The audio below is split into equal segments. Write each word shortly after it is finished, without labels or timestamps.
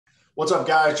What's up,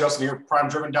 guys? Justin here,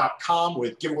 PrimeDriven.com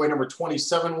with giveaway number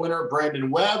 27 winner,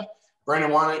 Brandon Webb. Brandon,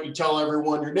 why don't you tell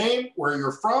everyone your name, where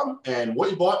you're from, and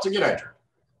what you bought to get entered?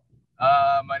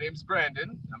 My name's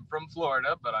Brandon. I'm from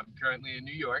Florida, but I'm currently in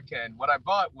New York. And what I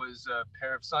bought was a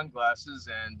pair of sunglasses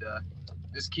and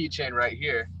this keychain right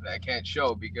here that I can't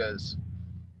show because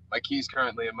my key's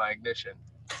currently in my ignition.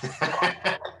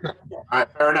 All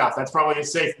right, fair enough. That's probably a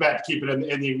safe bet to keep it in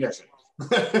the ignition.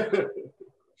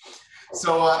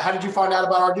 So how did you find out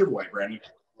about our giveaway, Brandon?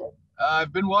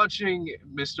 I've been watching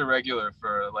Mr. Regular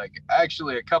for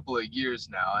actually a couple of years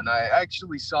now, and I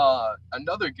actually saw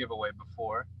another giveaway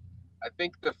before. I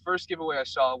think the first giveaway I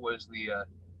saw was the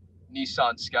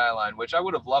Nissan Skyline, which I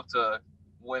would have loved to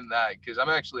win that because I'm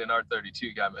actually an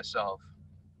R32 guy myself.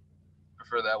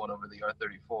 Prefer that one over the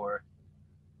R34.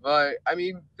 But, I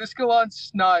mean, this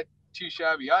Galant's not too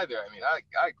shabby either. I mean,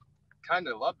 I kind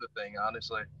of love the thing,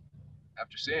 honestly,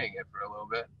 after seeing it for a little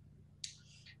bit.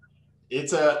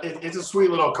 It's a sweet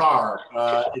little car.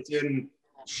 It's in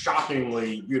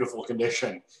shockingly beautiful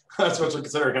condition, especially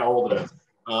considering how old it is.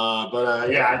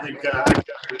 Yeah, I think you're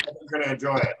going to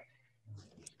enjoy it.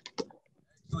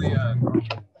 Actually,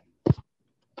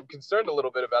 I'm concerned a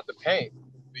little bit about the paint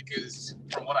because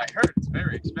from what I heard, it's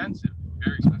very expensive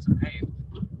paint.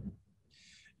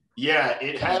 Yeah,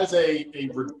 it has a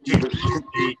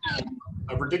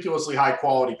ridiculously high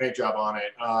quality paint job on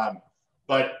it.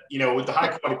 But, you know, with the high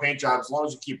quality paint job, as long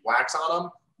as you keep wax on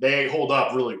them, they hold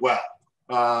up really well.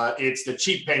 It's the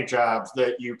cheap paint jobs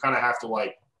that you kind of have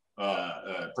to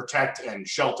protect and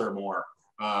shelter more,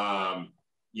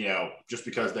 you know, just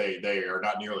because they are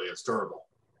not nearly as durable.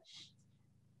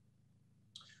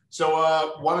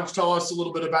 So why don't you tell us a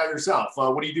little bit about yourself?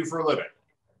 What do you do for a living?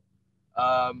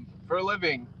 For a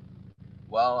living,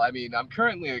 well, I mean, I'm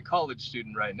currently a college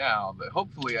student right now, but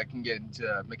hopefully I can get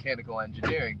into mechanical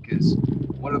engineering because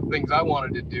one of the things I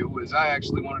wanted to do was I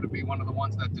actually wanted to be one of the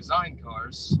ones that design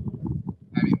cars.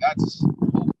 I mean, that's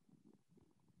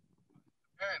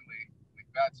apparently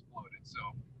that's floated.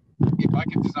 So if I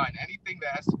could design anything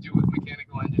that has to do with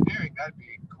mechanical engineering, that'd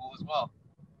be cool as well.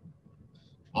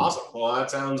 Awesome. Well, that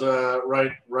sounds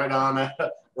right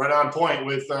on point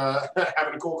with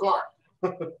having a cool car.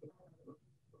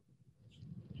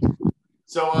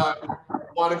 So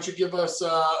why don't you give us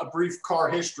a brief car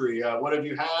history? What have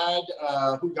you had?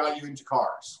 Who got you into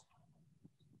cars?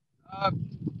 I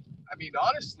mean,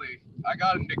 honestly, I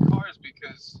got into cars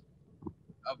because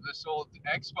of this old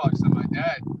Xbox that my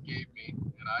dad gave me,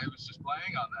 and I was just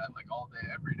playing on that like all day,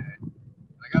 every day. And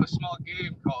I got a small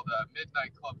game called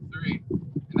Midnight Club 3,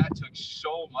 and that took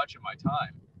so much of my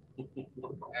time.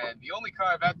 And the only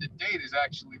car I've had to date is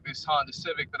actually this Honda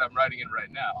Civic that I'm riding in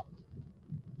right now.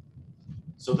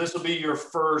 So this will be your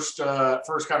first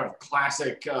kind of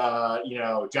classic, you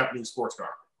know, Japanese sports car.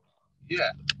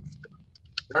 Yeah.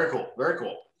 Very cool. Very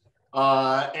cool.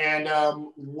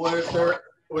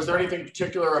 Was there anything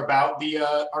particular about the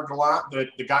our Galant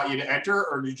that got you to enter,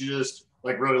 or did you just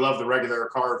like really love the regular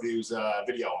car reviews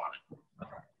video on it?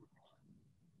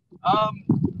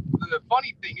 The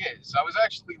funny thing is, I was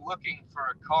actually looking for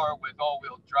a car with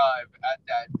all-wheel drive at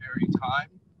that very time,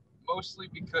 mostly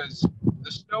because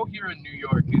the snow here in New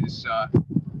York is an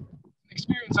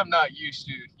experience I'm not used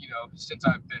to, you know, since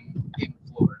I've been in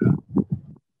Florida.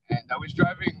 And I was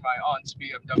driving my aunt's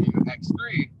BMW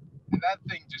X3, and that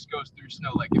thing just goes through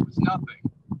snow like it was nothing.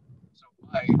 So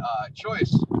my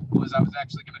choice was I was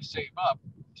actually going to save up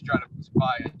to try to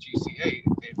buy a GC8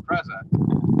 in Impreza.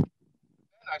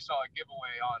 Then I saw a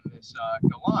giveaway on this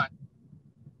Galant,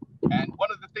 and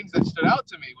one of the things that stood out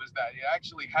to me was that it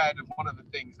actually had one of the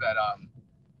things that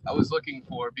I was looking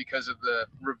for because of the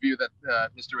review that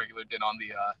Mr. Regular did on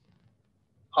the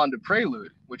Honda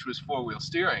Prelude, which was four-wheel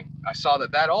steering. I saw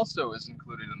that that also is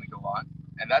included in the Galant,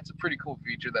 and that's a pretty cool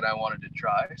feature that I wanted to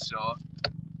try. So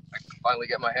I can finally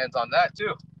get my hands on that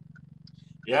too.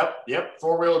 Yep.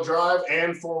 Four-wheel drive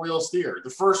and four-wheel steer. The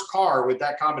first car with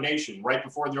that combination right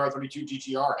before the R32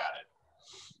 GTR had it.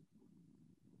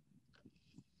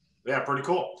 Yeah, pretty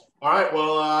cool. All right,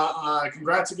 well,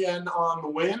 congrats again on the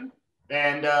win,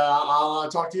 and I'll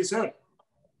talk to you soon.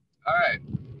 All right.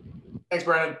 Thanks,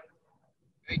 Brandon.